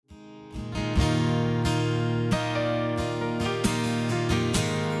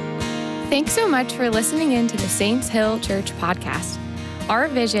Thanks so much for listening in to the Saints Hill Church podcast. Our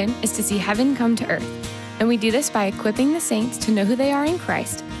vision is to see heaven come to earth, and we do this by equipping the saints to know who they are in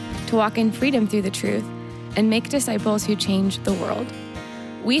Christ, to walk in freedom through the truth, and make disciples who change the world.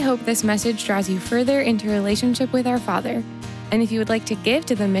 We hope this message draws you further into relationship with our Father, and if you would like to give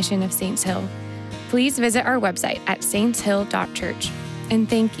to the mission of Saints Hill, please visit our website at saintshill.church. And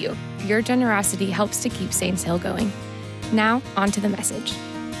thank you. Your generosity helps to keep Saints Hill going. Now, on to the message.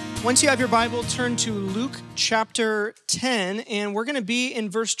 Once you have your Bible, turn to Luke chapter 10, and we're going to be in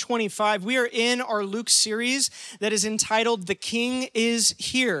verse 25. We are in our Luke series that is entitled, The King is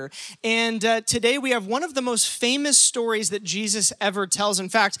Here. And today we have one of the most famous stories that Jesus ever tells. In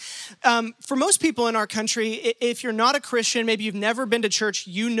fact, for most people in our country, if you're not a Christian, maybe you've never been to church,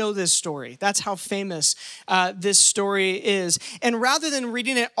 you know this story. That's how famous this story is. And rather than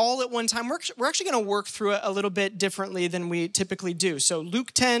reading it all at one time, we're actually going to work through it a little bit differently than we typically do. So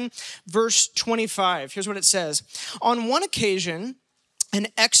Luke 10, verse 25. Here's what it says. On one occasion, an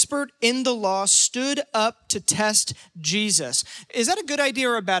expert in the law stood up to test Jesus. Is that a good idea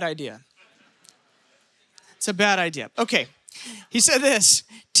or a bad idea? It's a bad idea. Okay. He said this,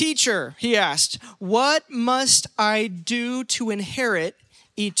 "Teacher," he asked, "what must I do to inherit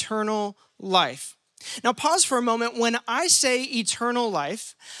eternal life?" Now pause for a moment. When I say eternal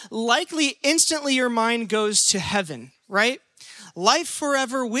life, likely instantly your mind goes to heaven, right? Life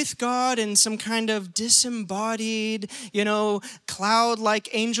forever with God in some kind of disembodied, cloud-like,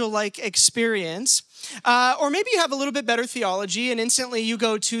 angel-like experience. Or maybe you have a little bit better theology and instantly you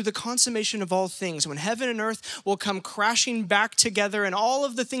go to the consummation of all things, when heaven and earth will come crashing back together and all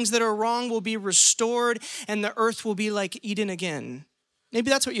of the things that are wrong will be restored and the earth will be like Eden again. Maybe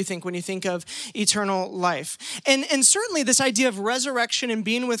that's what you think when you think of eternal life. And certainly this idea of resurrection and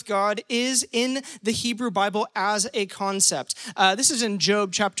being with God is in the Hebrew Bible as a concept. This is in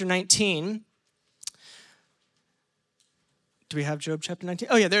Job chapter 19. Do we have Job chapter 19?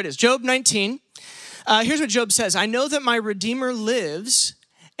 Oh yeah, there it is. Job 19. Here's what Job says. "I know that my Redeemer lives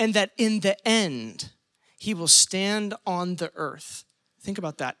and that in the end he will stand on the earth." Think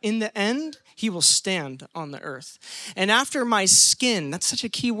about that. In the end, he will stand on the earth. "And after my skin," that's such a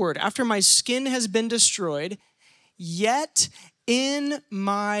key word, "after my skin has been destroyed, yet in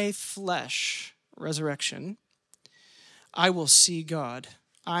my flesh," resurrection, "I will see God.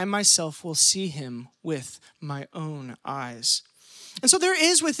 I myself will see him with my own eyes." And so there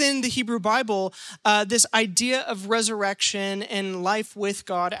is within the Hebrew Bible this idea of resurrection and life with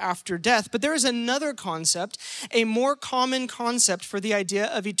God after death. But there is another concept, a more common concept for the idea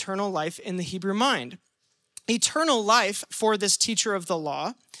of eternal life in the Hebrew mind. Eternal life for this teacher of the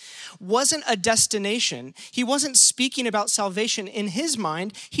law wasn't a destination. He wasn't speaking about salvation. In his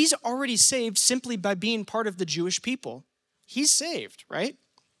mind, he's already saved simply by being part of the Jewish people. He's saved, right?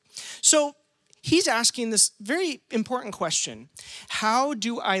 So he's asking this very important question. How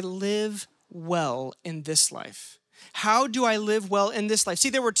do I live well in this life? How do I live well in this life? See,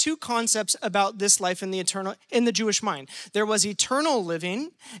 there were two concepts about this life in the Jewish mind. There was eternal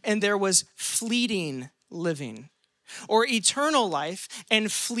living and there was fleeting living. Or eternal life and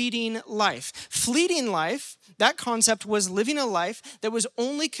fleeting life. Fleeting life, that concept was living a life that was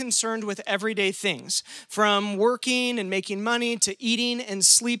only concerned with everyday things, from working and making money to eating and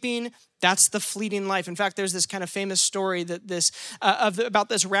sleeping. That's the fleeting life. In fact, there's this kind of famous story that about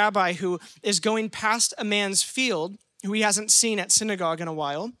this rabbi who is going past a man's field who he hasn't seen at synagogue in a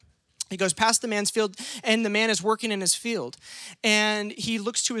while. He goes past the man's field, and the man is working in his field. And he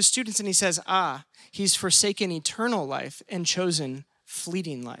looks to his students and he says, he's forsaken eternal life and chosen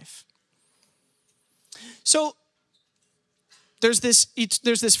fleeting life. So there's this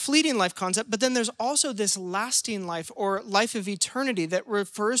fleeting life concept, but then there's also this lasting life or life of eternity that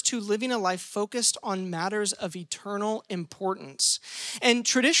refers to living a life focused on matters of eternal importance. And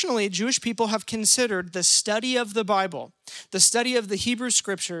traditionally, Jewish people have considered the study of the Bible, the study of the Hebrew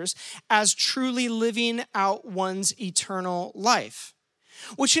scriptures, as truly living out one's eternal life.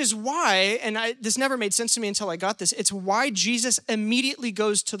 Which is why, and this never made sense to me until I got this, it's why Jesus immediately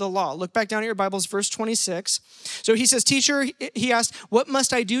goes to the law. Look back down at your Bibles, verse 26. So he says, "Teacher," he asked, "what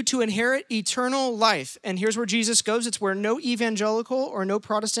must I do to inherit eternal life?" And here's where Jesus goes. It's where no evangelical or no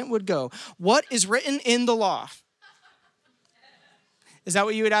Protestant would go. What is written in the law? Is that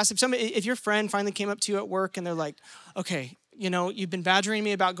what you would ask? If your friend finally came up to you at work and they're like, "Okay, you've been badgering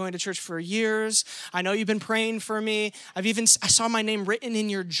me about going to church for years. I know you've been praying for me. I saw my name written in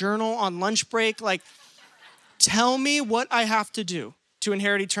your journal on lunch break. Like, tell me what I have to do to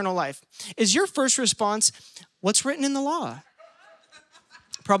inherit eternal life." Is your first response, "What's written in the law?"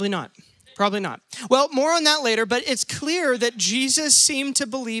 Probably not. Probably not. Well, more on that later, but it's clear that Jesus seemed to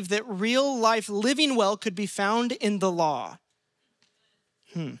believe that real life living well could be found in the law.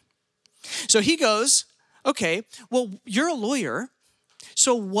 So he goes, okay, well, you're a lawyer,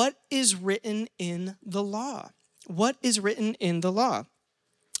 so what is written in the law? What is written in the law?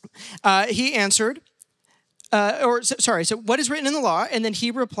 He answered, so what is written in the law? And then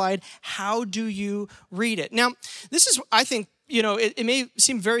he replied, how do you read it? Now, this is, I think, it may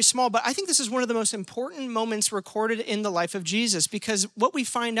seem very small, but I think this is one of the most important moments recorded in the life of Jesus, because what we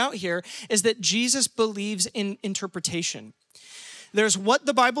find out here is that Jesus believes in interpretation. There's what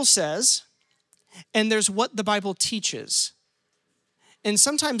the Bible says, and there's what the Bible teaches. And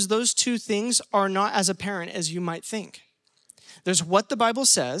sometimes those two things are not as apparent as you might think. There's what the Bible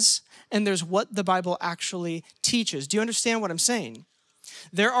says, and there's what the Bible actually teaches. Do you understand what I'm saying?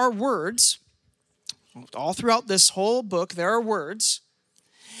 There are words, all throughout this whole book, there are words,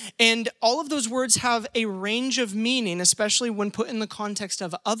 and all of those words have a range of meaning, especially when put in the context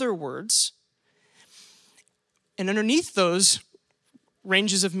of other words. And underneath those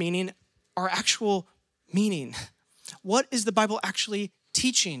ranges of meaning are actual meaning. What is the Bible actually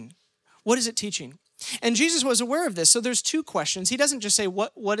teaching? What is it teaching? And Jesus was aware of this. So there's two questions. He doesn't just say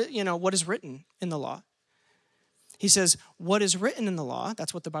what is written in the law. He says, what is written in the law?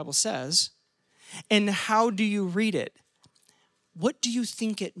 That's what the Bible says. And how do you read it? What do you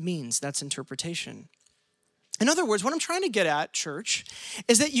think it means? That's interpretation. In other words, what I'm trying to get at, church,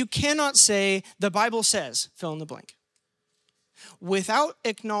 is that you cannot say the Bible says, fill in the blank, without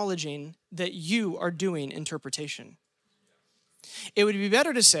acknowledging that you are doing interpretation. It would be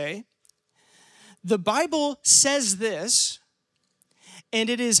better to say, the Bible says this, and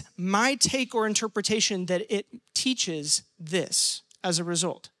it is my take or interpretation that it teaches this as a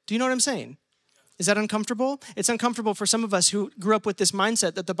result. Do you know what I'm saying? Is that uncomfortable? It's uncomfortable for some of us who grew up with this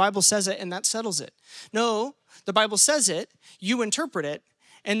mindset that the Bible says it and that settles it. No, the Bible says it, you interpret it,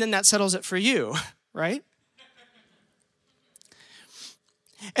 and then that settles it for you, right?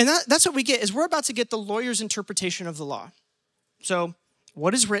 And that's what we get, is we're about to get the lawyer's interpretation of the law. So,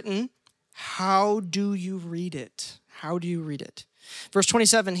 what is written? How do you read it? How do you read it? Verse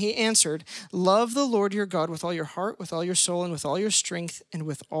 27, he answered, love the Lord your God with all your heart, with all your soul, and with all your strength, and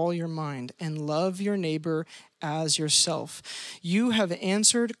with all your mind, and love your neighbor as yourself. You have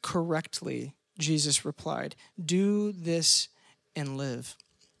answered correctly, Jesus replied. Do this and live.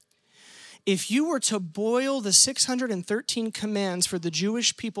 If you were to boil the 613 commands for the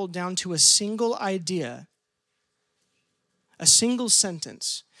Jewish people down to a single idea, a single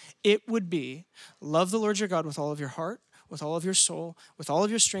sentence, it would be, love the Lord your God with all of your heart, with all of your soul, with all of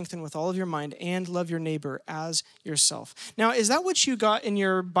your strength, and with all of your mind, and love your neighbor as yourself. Now, is that what you got in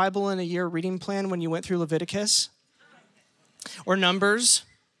your Bible in a year reading plan when you went through Leviticus? Or Numbers?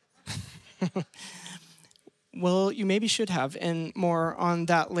 Well, you maybe should have, and more on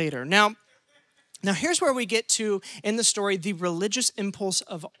that later. Now, here's where we get to, in the story, the religious impulse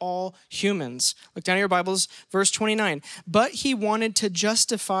of all humans. Look down at your Bibles, verse 29. But he wanted to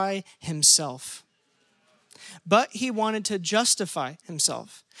justify himself. But he wanted to justify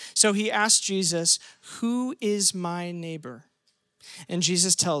himself. So he asked Jesus, who is my neighbor? And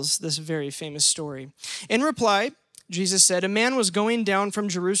Jesus tells this very famous story. In reply, Jesus said, a man was going down from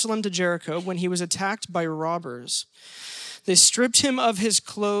Jerusalem to Jericho when he was attacked by robbers. They stripped him of his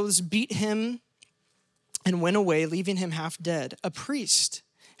clothes, beat him, and went away, leaving him half dead. A priest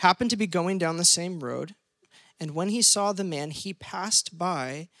happened to be going down the same road, and when he saw the man, he passed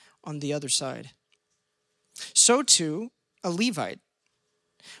by on the other side. So too, a Levite.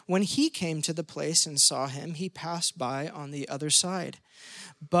 When he came to the place and saw him, he passed by on the other side.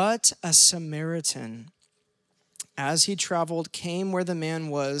 But a Samaritan, as he traveled, came where the man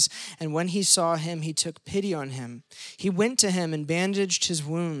was, and when he saw him, he took pity on him. He went to him and bandaged his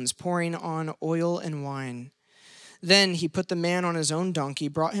wounds, pouring on oil and wine. Then he put the man on his own donkey,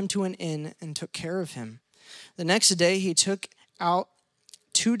 brought him to an inn, and took care of him. The next day he took out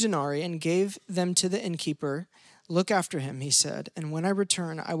 2 denarii and gave them to the innkeeper. Look after him, he said, and when I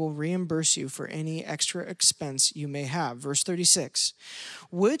return, I will reimburse you for any extra expense you may have. Verse 36,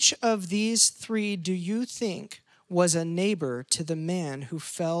 which of these 3 do you think was a neighbor to the man who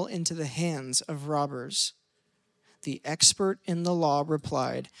fell into the hands of robbers? The expert in the law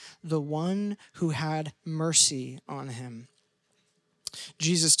replied, the one who had mercy on him.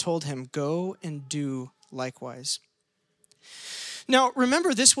 Jesus told him, go and do likewise. Now,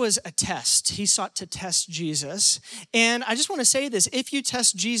 remember, this was a test. He sought to test Jesus. And I just want to say this. If you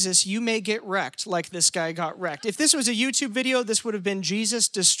test Jesus, you may get wrecked like this guy got wrecked. If this was a YouTube video, this would have been Jesus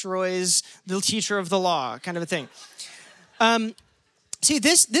destroys the teacher of the law kind of a thing. See,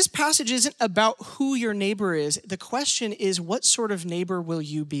 this passage isn't about who your neighbor is. The question is, what sort of neighbor will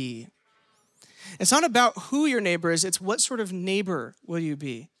you be? It's not about who your neighbor is, it's what sort of neighbor will you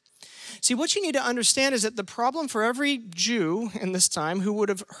be? See, what you need to understand is that the problem for every Jew in this time who would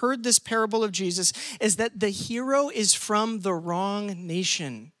have heard this parable of Jesus is that the hero is from the wrong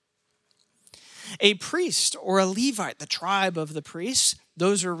nation. A priest or a Levite, the tribe of the priests,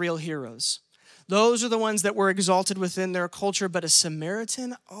 those are real heroes. Those are the ones that were exalted within their culture. But a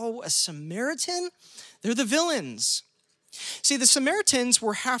Samaritan, they're the villains. See, the Samaritans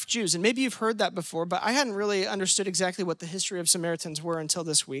were half Jews, and maybe you've heard that before, but I hadn't really understood exactly what the history of Samaritans were until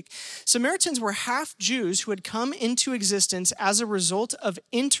this week. Samaritans were half Jews who had come into existence as a result of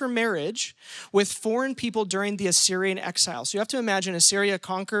intermarriage with foreign people during the Assyrian exile. So you have to imagine Assyria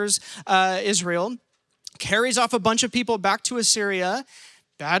conquers Israel, carries off a bunch of people back to Assyria.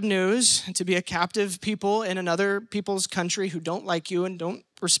 Bad news, to be a captive people in another people's country who don't like you and don't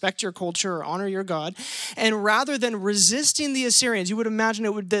respect your culture or honor your God. And rather than resisting the Assyrians, you would imagine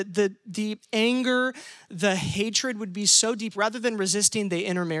it would the anger, the hatred would be so deep. Rather than resisting, they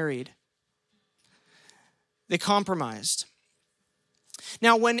intermarried. They compromised.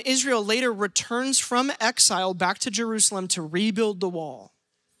 Now, when Israel later returns from exile back to Jerusalem to rebuild the wall,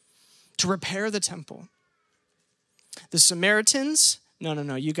 to repair the temple, the Samaritans,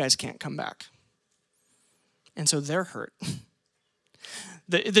 no, you guys can't come back. And so they're hurt.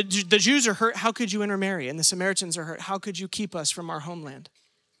 The Jews are hurt, how could you intermarry? And the Samaritans are hurt, how could you keep us from our homeland?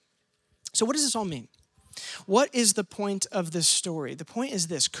 So what does this all mean? What is the point of this story? The point is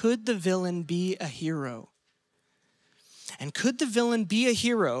this: could the villain be a hero? And could the villain be a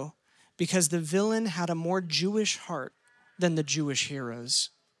hero because the villain had a more Jewish heart than the Jewish heroes?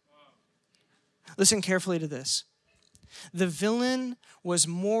 Listen carefully to this. The villain was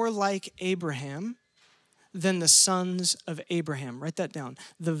more like Abraham than the sons of Abraham. Write that down.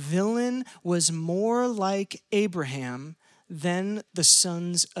 The villain was more like Abraham than the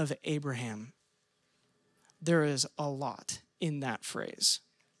sons of Abraham. There is a lot in that phrase.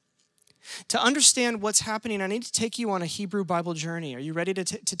 To understand what's happening, I need to take you on a Hebrew Bible journey. Are you ready to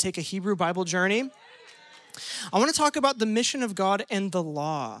take a Hebrew Bible journey? I want to talk about the mission of God and the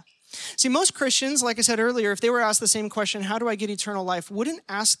law. See, most Christians, like I said earlier, if they were asked the same question, how do I get eternal life, wouldn't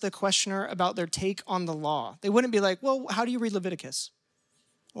ask the questioner about their take on the law. They wouldn't be like, well, how do you read Leviticus?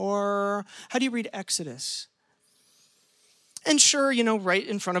 Or how do you read Exodus? And sure, right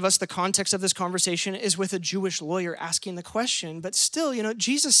in front of us, the context of this conversation is with a Jewish lawyer asking the question. But still,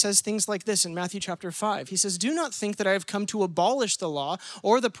 Jesus says things like this in Matthew chapter 5. He says, do not think that I have come to abolish the law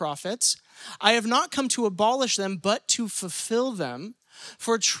or the prophets. I have not come to abolish them, but to fulfill them.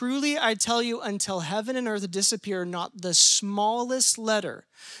 For truly I tell you, until heaven and earth disappear, not the smallest letter,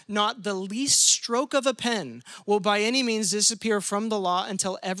 not the least stroke of a pen will by any means disappear from the law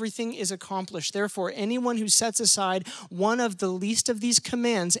until everything is accomplished. Therefore, anyone who sets aside one of the least of these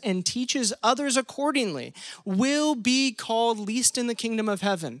commands and teaches others accordingly will be called least in the kingdom of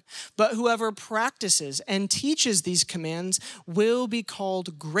heaven. But whoever practices and teaches these commands will be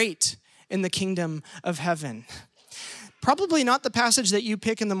called great in the kingdom of heaven. Probably not the passage that you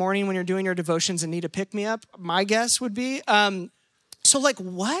pick in the morning when you're doing your devotions and need a pick-me-up. My guess would be.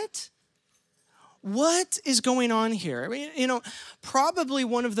 What? What is going on here? I mean, probably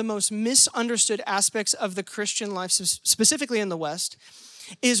one of the most misunderstood aspects of the Christian life, specifically in the West,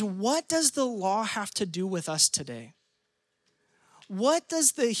 is what does the law have to do with us today? What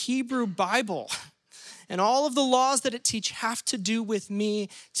does the Hebrew Bible and all of the laws that it teaches have to do with me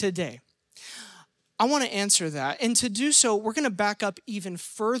today? I want to answer that. And to do so, we're going to back up even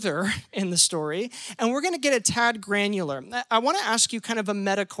further in the story, and we're going to get a tad granular. I want to ask you kind of a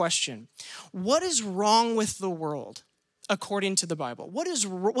meta question. What is wrong with the world according to the Bible?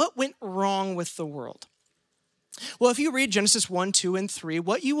 What went wrong with the world? Well, if you read Genesis 1, 2, and 3,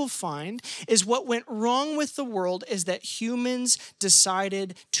 what you will find is what went wrong with the world is that humans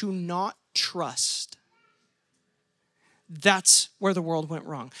decided to not trust. That's where the world went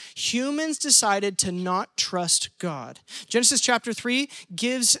wrong. Humans decided to not trust God. Genesis chapter 3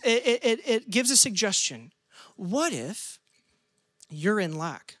 gives a suggestion. What if you're in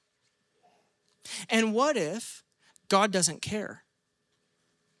lack? And what if God doesn't care?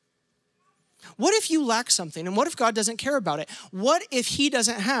 What if you lack something? And what if God doesn't care about it? What if he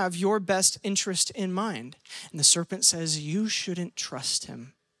doesn't have your best interest in mind? And the serpent says, you shouldn't trust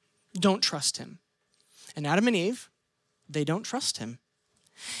him. Don't trust him. And Adam and Eve, they don't trust him.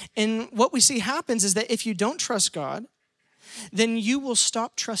 And what we see happens is that if you don't trust God, then you will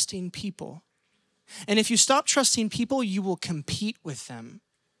stop trusting people. And if you stop trusting people, you will compete with them.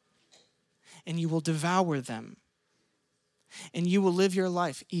 And you will devour them. and you will live your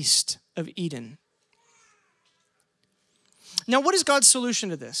life east of Eden. Now, what is God's solution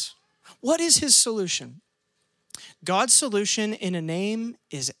to this? What is his solution? God's solution in a name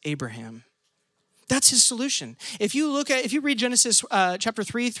is Abraham. That's his solution. If you read Genesis chapter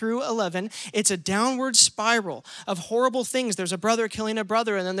 3 through 11, it's a downward spiral of horrible things. There's a brother killing a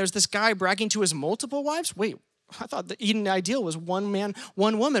brother, and then there's this guy bragging to his multiple wives. Wait, I thought the Eden ideal was one man,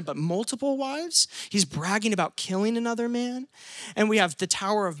 one woman, but multiple wives? He's bragging about killing another man. And we have the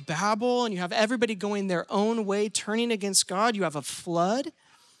Tower of Babel, and you have everybody going their own way, turning against God. You have a flood.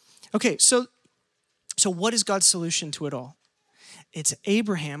 Okay, so what is God's solution to it all? It's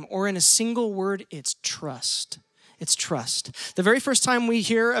Abraham, or in a single word, it's trust. It's trust. The very first time we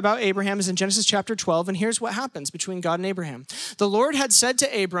hear about Abraham is in Genesis chapter 12, and here's what happens between God and Abraham. The Lord had said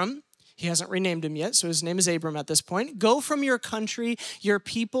to Abram, he hasn't renamed him yet, so his name is Abram at this point, go from your country, your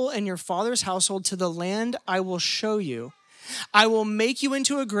people, and your father's household to the land I will show you. I will make you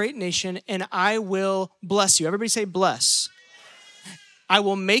into a great nation, and I will bless you. Everybody say bless. I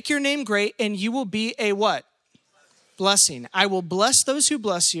will make your name great, and you will be a what? Blessing. I will bless those who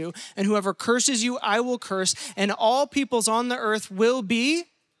bless you, and whoever curses you, I will curse, and all peoples on the earth will be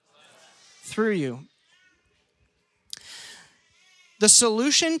through you. The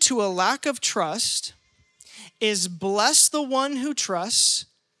solution to a lack of trust is bless the one who trusts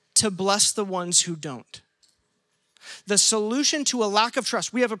to bless the ones who don't. The solution to a lack of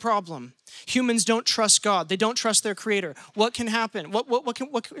trust, we have a problem. Humans don't trust God. They don't trust their creator. What can happen?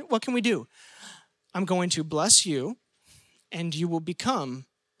 What can we do? I'm going to bless you, and you will become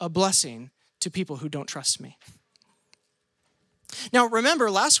a blessing to people who don't trust me. Now,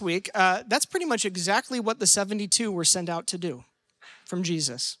 remember last week, that's pretty much exactly what the 72 were sent out to do from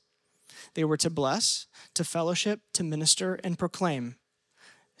Jesus. They were to bless, to fellowship, to minister, and proclaim.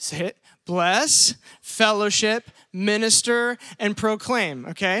 Say it. Bless, fellowship, minister, and proclaim,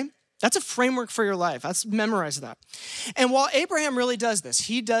 okay? That's a framework for your life. Let's memorize that. And while Abraham really does this,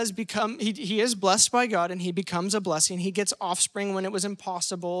 he is blessed by God, and he becomes a blessing. He gets offspring when it was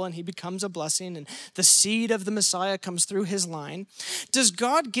impossible, and he becomes a blessing, and the seed of the Messiah comes through his line. Does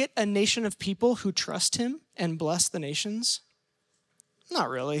God get a nation of people who trust him and bless the nations? Not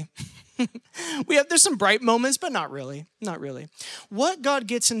really. There's some bright moments, but not really. Not really. What God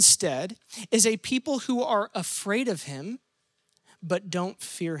gets instead is a people who are afraid of him, but don't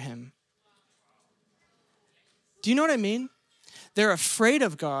fear him. Do you know what I mean? They're afraid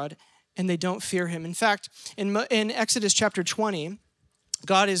of God and they don't fear him. In fact, in Exodus chapter 20,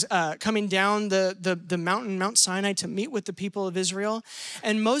 God is coming down the mountain, Mount Sinai, to meet with the people of Israel.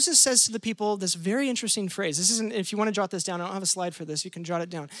 And Moses says to the people this very interesting phrase. This isn't, if you want to jot this down, I don't have a slide for this. You can jot it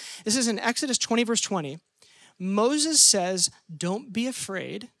down. This is in Exodus 20, verse 20. Moses says, don't be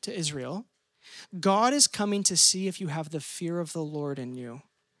afraid to Israel. God is coming to see if you have the fear of the Lord in you.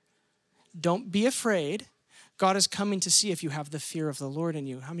 Don't be afraid. God is coming to see if you have the fear of the Lord in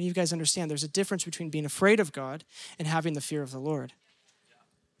you. How many of you guys understand there's a difference between being afraid of God and having the fear of the Lord?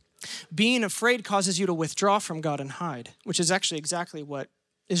 Being afraid causes you to withdraw from God and hide, which is actually exactly what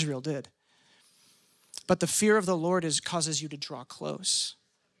Israel did. But the fear of the Lord causes you to draw close.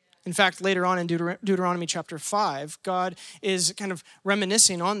 In fact, later on in Deuteronomy chapter 5, God is kind of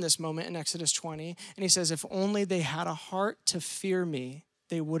reminiscing on this moment in Exodus 20, and he says, if only they had a heart to fear me,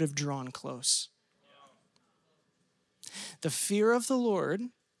 they would have drawn close. The fear of the Lord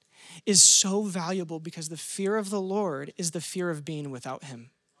is so valuable because the fear of the Lord is the fear of being without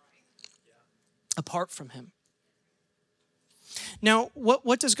him, apart from him. Now,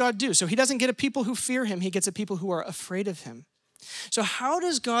 what does God do? So he doesn't get a people who fear him, he gets a people who are afraid of him. So how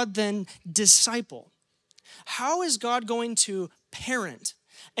does God then disciple? How is God going to parent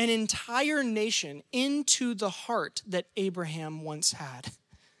an entire nation into the heart that Abraham once had?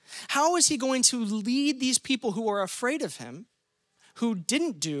 How is he going to lead these people who are afraid of him, who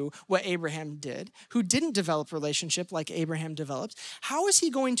didn't do what Abraham did, who didn't develop relationship like Abraham developed? How is he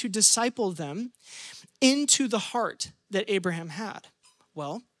going to disciple them into the heart that Abraham had?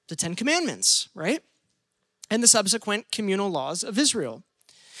 Well, the 10 Commandments, right? And the subsequent communal laws of Israel.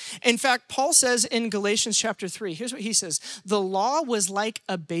 In fact, Paul says in Galatians chapter 3, here's what he says. The law was like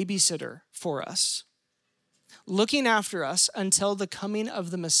a babysitter for us, looking after us until the coming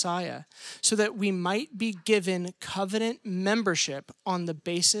of the Messiah, so that we might be given covenant membership on the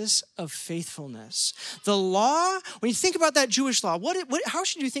basis of faithfulness. The law, when you think about that Jewish law, how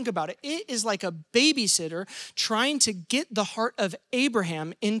should you think about it? It is like a babysitter trying to get the heart of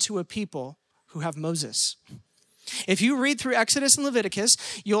Abraham into a people who have Moses. If you read through Exodus and Leviticus,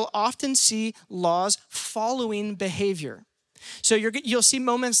 you'll often see laws following behavior. So you'll see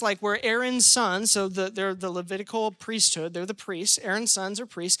moments like where Aaron's sons, so they're the Levitical priesthood, they're the priests, Aaron's sons are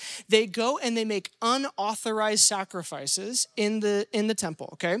priests, they go and they make unauthorized sacrifices in the temple,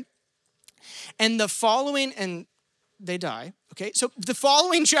 okay? And they die, okay? So the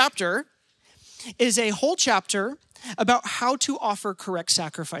following chapter is a whole chapter about how to offer correct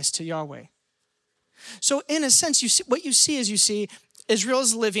sacrifice to Yahweh. So in a sense, you see Israel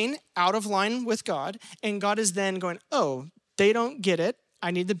is living out of line with God, and God is then going, oh, they don't get it.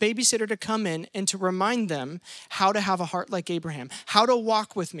 I need the babysitter to come in and to remind them how to have a heart like Abraham, how to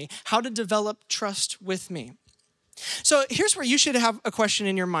walk with me, how to develop trust with me. So here's where you should have a question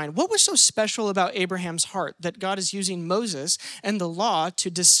in your mind. What was so special about Abraham's heart that God is using Moses and the law to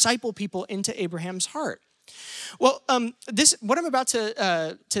disciple people into Abraham's heart? Well, what I'm about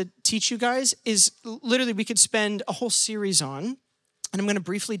to teach you guys is literally we could spend a whole series on. And I'm going to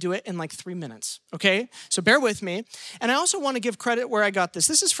briefly do it in like 3 minutes, okay? So bear with me. And I also want to give credit where I got this.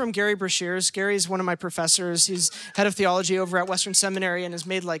 This is from Gary Brashears. Gary's one of my professors. He's head of theology over at Western Seminary and has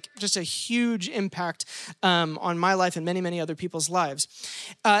made like just a huge impact on my life and many, many other people's lives.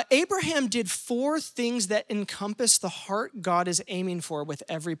 Abraham did 4 things that encompass the heart God is aiming for with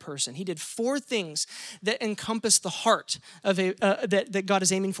every person. He did 4 things that encompass the heart of that God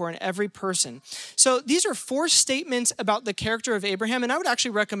is aiming for in every person. So these are 4 statements about the character of Abraham. And I would actually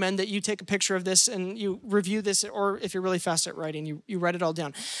recommend that you take a picture of this and you review this, or if you're really fast at writing, you write it all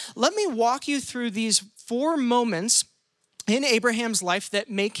down. Let me walk you through these 4 moments in Abraham's life that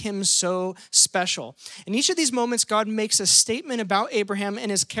make him so special. In each of these moments, God makes a statement about Abraham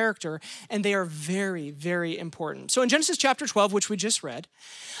and his character, and they are very, very important. So in Genesis chapter 12, which we just read,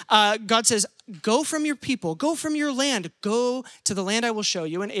 God says, go from your people, go from your land, go to the land I will show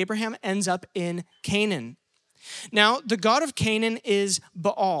you. And Abraham ends up in Canaan. Now, the god of Canaan is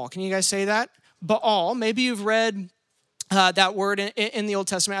Baal. Can you guys say that? Baal. Maybe you've read that word in the Old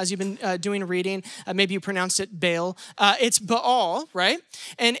Testament as you've been doing reading. Maybe you pronounced it Baal. It's Baal, right?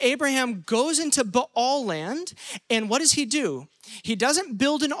 And Abraham goes into Baal land, and what does he do? He doesn't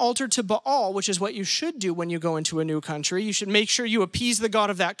build an altar to Baal, which is what you should do when you go into a new country. You should make sure you appease the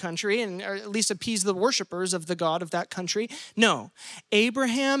god of that country, and or at least appease the worshipers of the god of that country. No,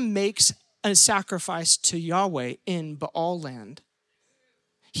 Abraham makes a sacrifice to Yahweh in Baal land.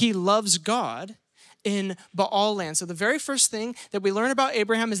 He loves God in Baal land. So the very first thing that we learn about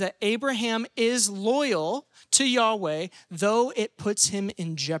Abraham is that Abraham is loyal to Yahweh, though it puts him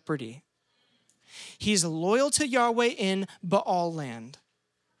in jeopardy. He's loyal to Yahweh in Baal land.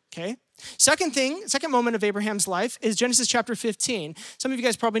 Okay? Second moment of Abraham's life is Genesis chapter 15. Some of you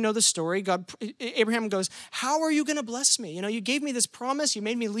guys probably know the story. Abraham goes, how are you going to bless me? You know, you gave me this promise. You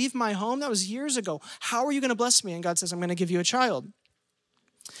made me leave my home. That was years ago. How are you going to bless me? And God says, I'm going to give you a child.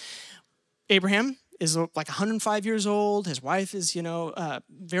 Abraham is like 105 years old. His wife is,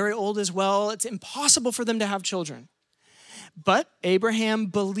 very old as well. It's impossible for them to have children. But Abraham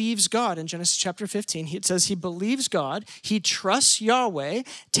believes God. In Genesis chapter 15, it says he believes God. He trusts Yahweh,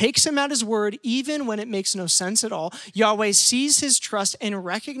 takes him at his word, even when it makes no sense at all. Yahweh sees his trust and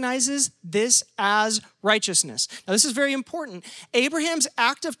recognizes this as righteousness. Now, this is very important. Abraham's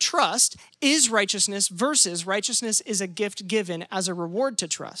act of trust is righteousness versus righteousness is a gift given as a reward to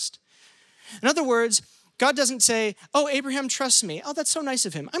trust. In other words, God doesn't say, oh, Abraham trusts me. Oh, that's so nice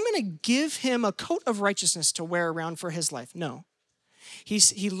of him. I'm going to give him a coat of righteousness to wear around for his life. No.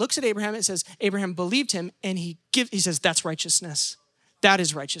 He looks at Abraham and says, Abraham believed him, and he says, that's righteousness. That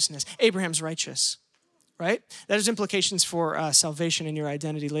is righteousness. Abraham's righteous, right? That has implications for salvation and your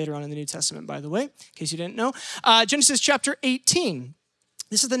identity later on in the New Testament, by the way, in case you didn't know. Genesis chapter 18.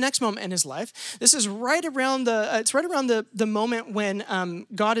 This is the next moment in his life. This is right around the moment when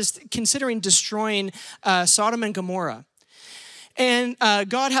God is considering destroying Sodom and Gomorrah. And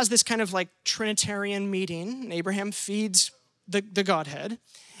God has this kind of like Trinitarian meeting, and Abraham feeds the Godhead.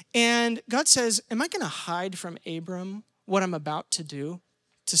 And God says, am I going to hide from Abram what I'm about to do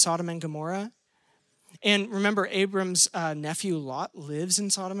to Sodom and Gomorrah? And remember, Abram's nephew Lot lives in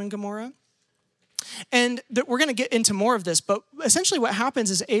Sodom and Gomorrah. And we're going to get into more of this, but essentially what happens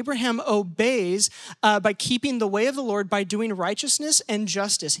is Abraham obeys by keeping the way of the Lord, by doing righteousness and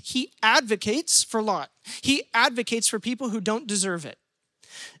justice. He advocates for Lot. He advocates for people who don't deserve it.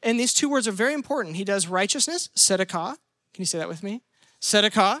 And these 2 words are very important. He does righteousness, tzedakah. Can you say that with me?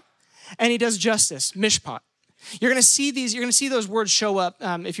 Tzedakah. And he does justice, mishpat. You're going to see those words show up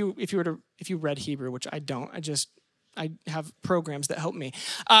if you read Hebrew, which I don't. I have programs that help me.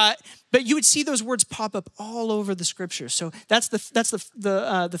 But you would see those words pop up all over the scriptures. So that's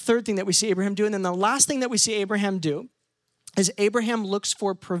the third thing that we see Abraham do. And then the last thing that we see Abraham do as Abraham looks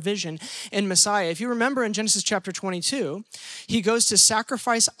for provision in Messiah. If you remember in Genesis chapter 22, he goes to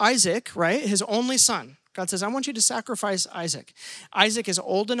sacrifice Isaac, right? His only son. God says, I want you to sacrifice Isaac. Isaac is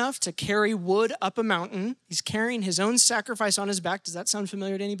old enough to carry wood up a mountain. He's carrying his own sacrifice on his back. Does that sound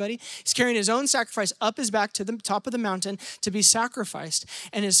familiar to anybody? He's carrying his own sacrifice up his back to the top of the mountain to be sacrificed.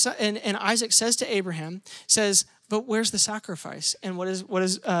 And his son, and Isaac says to Abraham, says, but where's the sacrifice? And what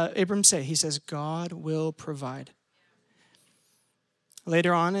does Abraham say? He says, God will provide.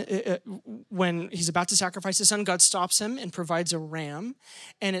 Later on, when he's about to sacrifice his son, God stops him and provides a ram.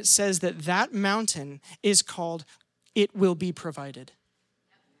 And it says that mountain is called, it will be provided.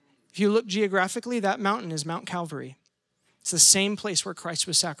 If you look geographically, that mountain is Mount Calvary. It's the same place where Christ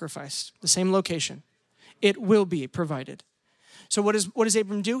was sacrificed, the same location. It will be provided. So what does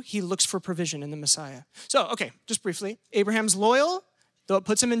Abraham do? He looks for provision in the Messiah. So, okay, just briefly, Abraham's loyal, though it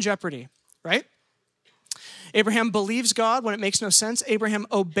puts him in jeopardy, right? Abraham believes God when it makes no sense. Abraham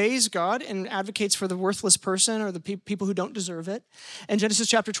obeys God and advocates for the worthless person or the people who don't deserve it. In Genesis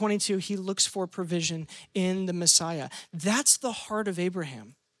chapter 22, he looks for provision in the Messiah. That's the heart of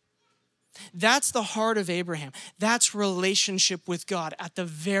Abraham. That's the heart of Abraham. That's relationship with God at the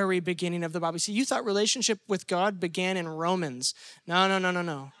very beginning of the Bible. See, you thought relationship with God began in Romans. No.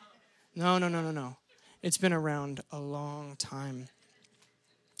 No. It's been around a long time.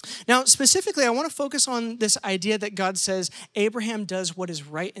 Now, specifically, I want to focus on this idea that God says Abraham does what is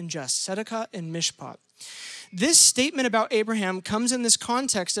right and just, tzedakah and mishpat. This statement about Abraham comes in this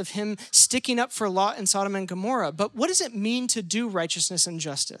context of him sticking up for Lot and Sodom and Gomorrah. But what does it mean to do righteousness and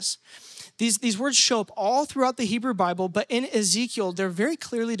justice? These words show up all throughout the Hebrew Bible, but in Ezekiel, they're very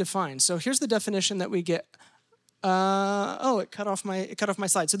clearly defined. So here's the definition that we get. It cut off my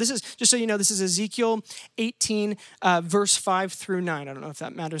slide. So this is, just so you know, this is Ezekiel 18, verse 5 through 9. I don't know if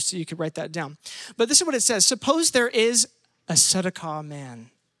that matters, so you could write that down. But this is what it says. Suppose there is a tzedakah man,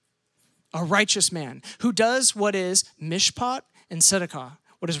 a righteous man, who does what is mishpat and tzedakah,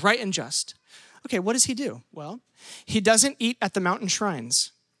 what is right and just. Okay, what does he do? Well, he doesn't eat at the mountain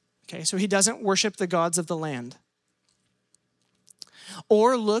shrines. Okay, so he doesn't worship the gods of the land.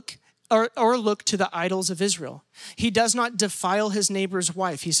 Or look to the idols of Israel. He does not defile his neighbor's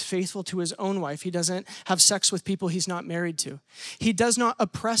wife. He's faithful to his own wife. He doesn't have sex with people he's not married to. He does not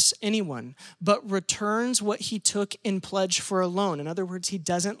oppress anyone, but returns what he took in pledge for a loan. In other words, he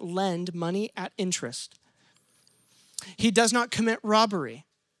doesn't lend money at interest. He does not commit robbery,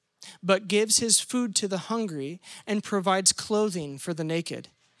 but gives his food to the hungry and provides clothing for the naked.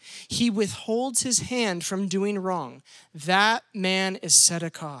 He withholds his hand from doing wrong. That man is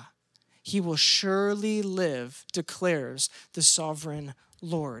tzedakah. He will surely live, declares the sovereign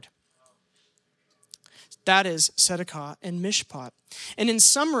Lord. That is tzedakah and mishpat. And in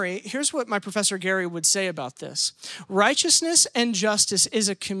summary, here's what my professor Gary would say about this. Righteousness and justice is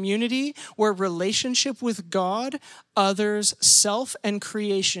a community where relationship with God, others, self, and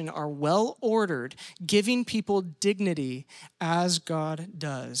creation are well ordered, giving people dignity as God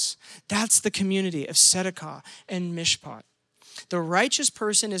does. That's the community of tzedakah and mishpat. The righteous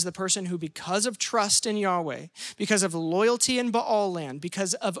person is the person who, because of trust in Yahweh, because of loyalty in Baal land,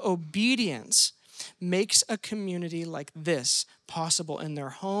 because of obedience, makes a community like this possible in their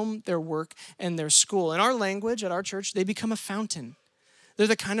home, their work, and their school. In our language, at our church, they become a fountain. They're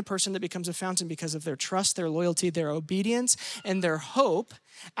the kind of person that becomes a fountain because of their trust, their loyalty, their obedience, and their hope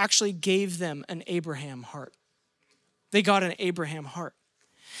actually gave them an Abraham heart. They got an Abraham heart.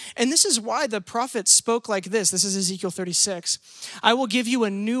 And this is why the prophet spoke like this. This is Ezekiel 36. I will give you a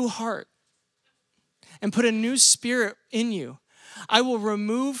new heart and put a new spirit in you. I will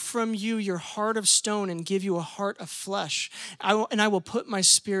remove from you your heart of stone and give you a heart of flesh. I will put my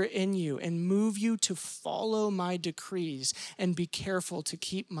spirit in you and move you to follow my decrees and be careful to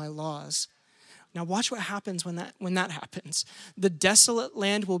keep my laws. Now watch what happens when that happens. The desolate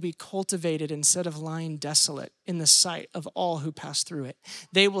land will be cultivated instead of lying desolate in the sight of all who pass through it.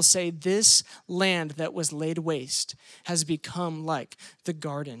 They will say, this land that was laid waste has become like the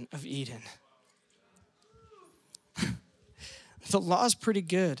Garden of Eden. The law is pretty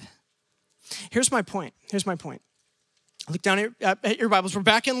good. Here's my point. Look down at your Bibles. We're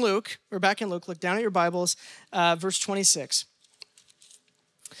back in Luke. Look down at your Bibles, verse 26.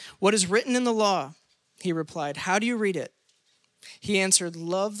 What is written in the law? He replied. How do you read it? He answered,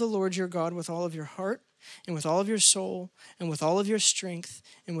 love the Lord your God with all of your heart and with all of your soul and with all of your strength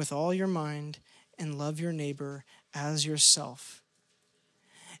and with all your mind, and love your neighbor as yourself.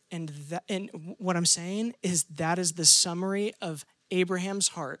 And what I'm saying is that is the summary of Abraham's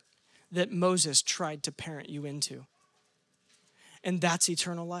heart that Moses tried to parent you into. And that's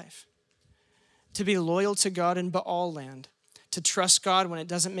eternal life. To be loyal to God in Baal land, to trust God when it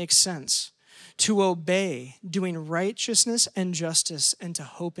doesn't make sense, to obey, doing righteousness and justice, and to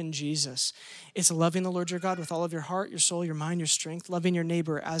hope in Jesus. It's loving the Lord your God with all of your heart, your soul, your mind, your strength, loving your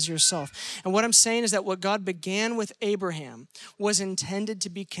neighbor as yourself. And what I'm saying is that what God began with Abraham was intended to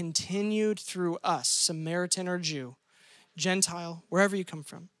be continued through us, Samaritan or Jew, Gentile, wherever you come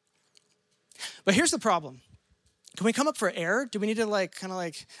from. But here's the problem. Can we come up for air? Do we need to I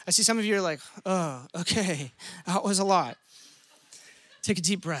see some of you are like, oh, okay, that was a lot. Take a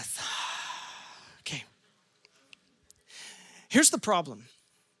deep breath. Okay. Here's the problem.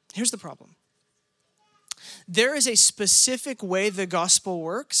 There is a specific way the gospel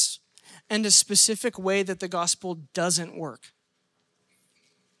works and a specific way that the gospel doesn't work.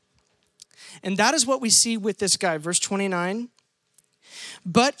 And that is what we see with this guy, verse 29.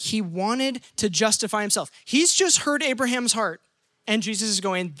 But he wanted to justify himself. He's just heard Abraham's heart. And Jesus is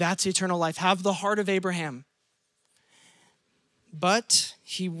going, that's eternal life. Have the heart of Abraham. But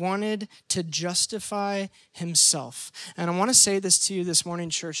he wanted to justify himself. And I want to say this to you this morning,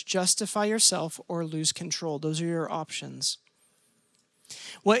 church. Justify yourself or lose control. Those are your options.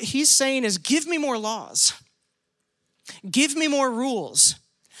 What he's saying is, give me more laws. Give me more rules.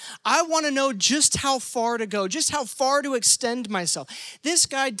 I want to know just how far to go, just how far to extend myself. This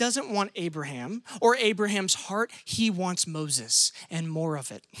guy doesn't want Abraham or Abraham's heart. He wants Moses and more of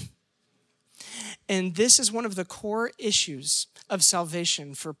it. And this is one of the core issues of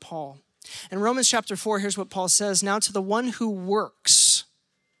salvation for Paul. In Romans chapter 4, here's what Paul says. Now to the one who works,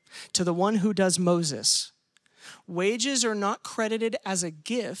 to the one who does Moses, wages are not credited as a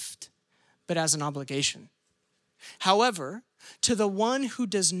gift, but as an obligation. However, to the one who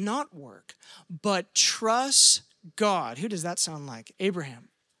does not work, but trusts God. Who does that sound like? Abraham.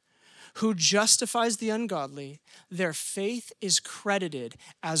 Who justifies the ungodly, their faith is credited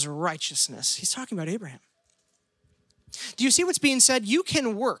as righteousness. He's talking about Abraham. Do you see what's being said? You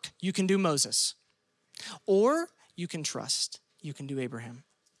can work, you can do Moses. Or you can trust, you can do Abraham.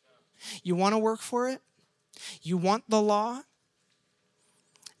 You want to work for it? You want the law?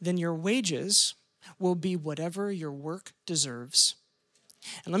 Then your wages will be whatever your work deserves.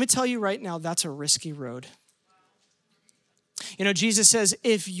 And let me tell you right now, that's a risky road. You know, Jesus says,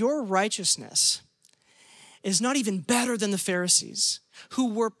 if your righteousness is not even better than the Pharisees,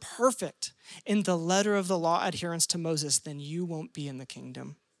 who were perfect in the letter of the law adherence to Moses, then you won't be in the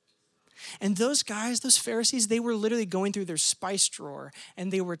kingdom. And those guys, those Pharisees, they were literally going through their spice drawer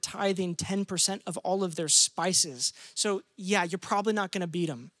and they were tithing 10% of all of their spices. So yeah, you're probably not going to beat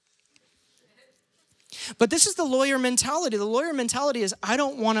them. But this is the lawyer mentality. The lawyer mentality is, I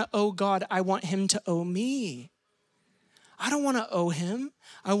don't want to owe God. I want him to owe me. I don't want to owe him.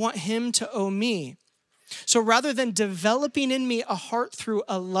 I want him to owe me. So rather than developing in me a heart through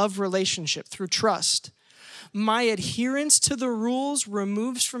a love relationship, through trust, my adherence to the rules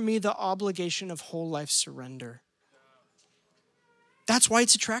removes from me the obligation of whole life surrender. That's why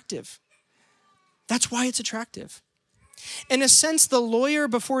it's attractive. That's why it's attractive. In a sense, the lawyer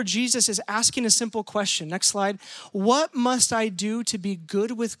before Jesus is asking a simple question. Next slide. What must I do to be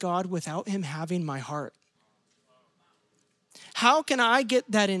good with God without him having my heart? How can I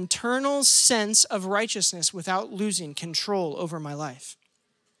get that internal sense of righteousness without losing control over my life?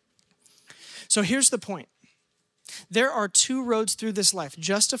 So here's the point. There are two roads through this life.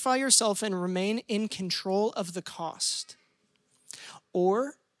 Justify yourself and remain in control of the cost.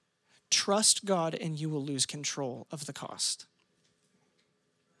 Or trust God and you will lose control of the cost.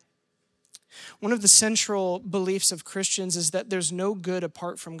 One of the central beliefs of Christians is that there's no good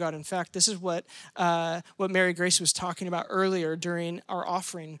apart from God. In fact, this is what Mary Grace was talking about earlier during our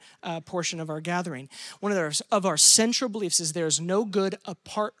offering portion of our gathering. One of our central beliefs is there's no good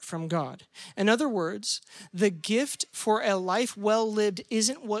apart from God. In other words, the gift for a life well lived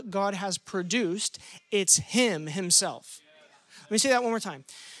isn't what God has produced, it's him himself. Let me say that one more time.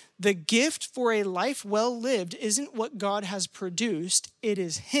 The gift for a life well lived isn't what God has produced, it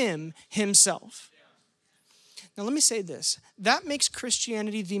is him himself. Now let me say this. That makes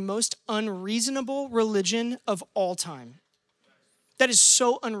Christianity the most unreasonable religion of all time. That is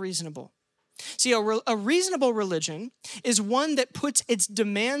so unreasonable. See, a reasonable religion is one that puts its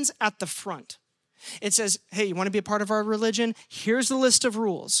demands at the front. It says, hey, you want to be a part of our religion? Here's the list of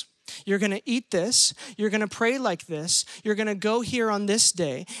rules. You're going to eat this. You're going to pray like this. You're going to go here on this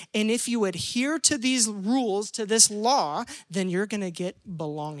day. And if you adhere to these rules, to this law, then you're going to get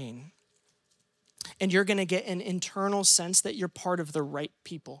belonging. And you're going to get an internal sense that you're part of the right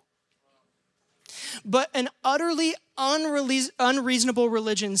people. But an utterly unreasonable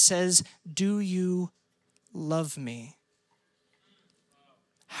religion says, do you love me?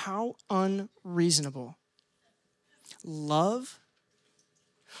 How unreasonable. Love?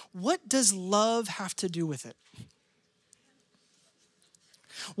 What does love have to do with it?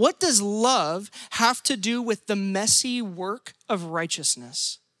 What does love have to do with the messy work of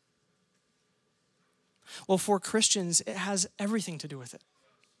righteousness? Well, for Christians, it has everything to do with it.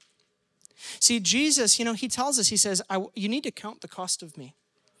 See, Jesus, he tells us, he says, you need to count the cost of me.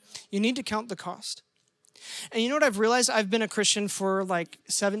 You need to count the cost. And you know what I've realized? I've been a Christian for like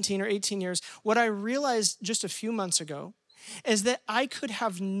 17 or 18 years. What I realized just a few months ago is that I could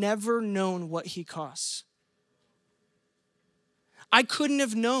have never known what he costs. I couldn't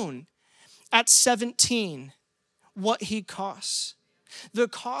have known at 17 what he costs. The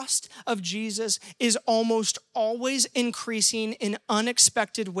cost of Jesus is almost always increasing in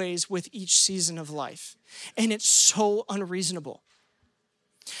unexpected ways with each season of life. And it's so unreasonable.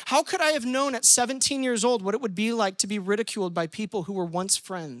 How could I have known at 17 years old what it would be like to be ridiculed by people who were once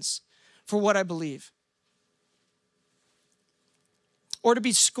friends for what I believe? Or to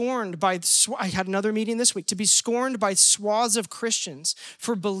be scorned by, I had another meeting this week, to be scorned by swaths of Christians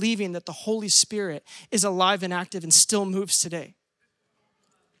for believing that the Holy Spirit is alive and active and still moves today.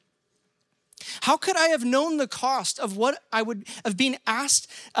 How could I have known the cost of of being asked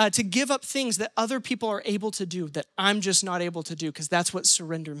to give up things that other people are able to do that I'm just not able to do, because that's what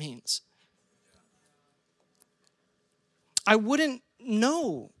surrender means. I wouldn't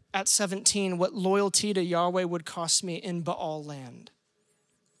know at 17 what loyalty to Yahweh would cost me in Baal land.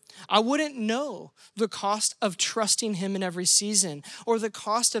 I wouldn't know the cost of trusting him in every season, or the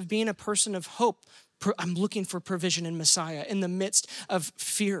cost of being a person of hope. I'm looking for provision in Messiah in the midst of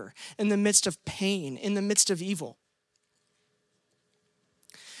fear, in the midst of pain, in the midst of evil.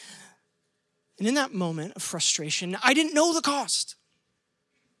 And in that moment of frustration, I didn't know the cost.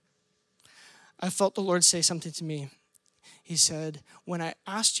 I felt the Lord say something to me. He said, when I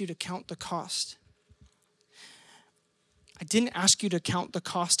asked you to count the cost, I didn't ask you to count the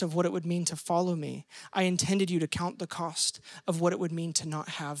cost of what it would mean to follow me. I intended you to count the cost of what it would mean to not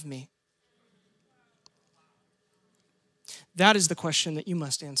have me. That is the question that you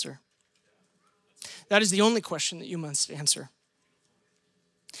must answer. That is the only question that you must answer.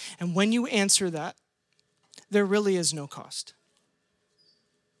 And when you answer that, there really is no cost.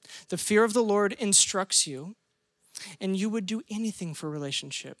 The fear of the Lord instructs you, and you would do anything for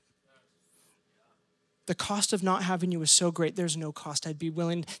relationship. The cost of not having you is so great, there's no cost I'd be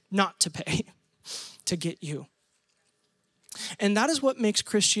willing not to pay to get you. And that is what makes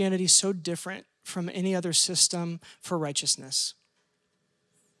Christianity so different from any other system for righteousness.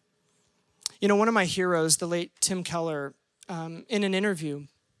 One of my heroes, the late Tim Keller, in an interview,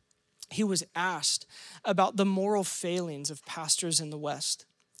 he was asked about the moral failings of pastors in the West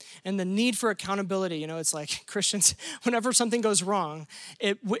and the need for accountability. It's like Christians, whenever something goes wrong,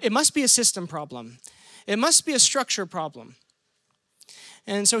 it must be a system problem. It must be a structure problem.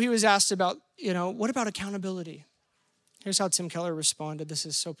 And so he was asked about, what about accountability? Here's how Tim Keller responded. This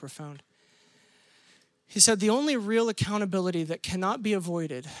is so profound. He said, the only real accountability that cannot be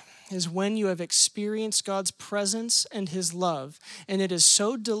avoided is when you have experienced God's presence and his love, and it is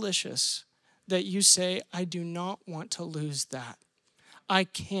so delicious that you say, I do not want to lose that. I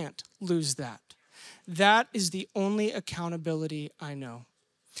can't lose that. That is the only accountability I know.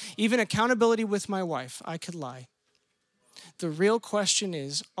 Even accountability with my wife, I could lie. The real question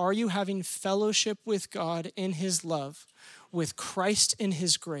is, are you having fellowship with God in his love, with Christ in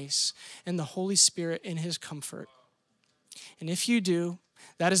his grace, and the Holy Spirit in his comfort? And if you do,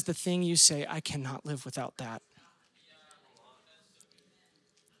 that is the thing you say, I cannot live without that.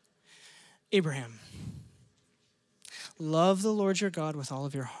 Abraham, love the Lord your God with all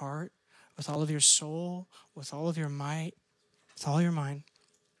of your heart, with all of your soul, with all of your might, with all your mind.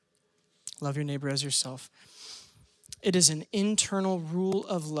 Love your neighbor as yourself. It is an internal rule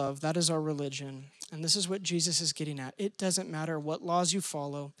of love. That is our religion. And this is what Jesus is getting at. It doesn't matter what laws you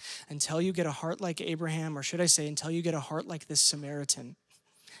follow until you get a heart like Abraham, or should I say, until you get a heart like this Samaritan.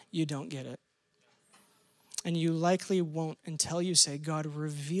 You don't get it. And you likely won't until you say, God,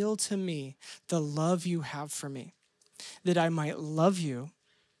 reveal to me the love you have for me, that I might love you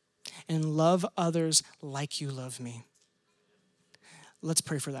and love others like you love me. Let's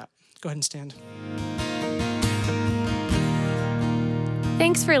pray for that. Go ahead and stand.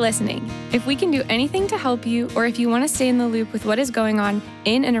 Thanks for listening. If we can do anything to help you, or if you want to stay in the loop with what is going on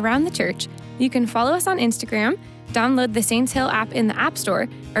in and around the church, you can follow us on Instagram, download the Saints Hill app in the App Store,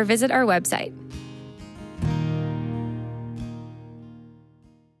 or visit our website.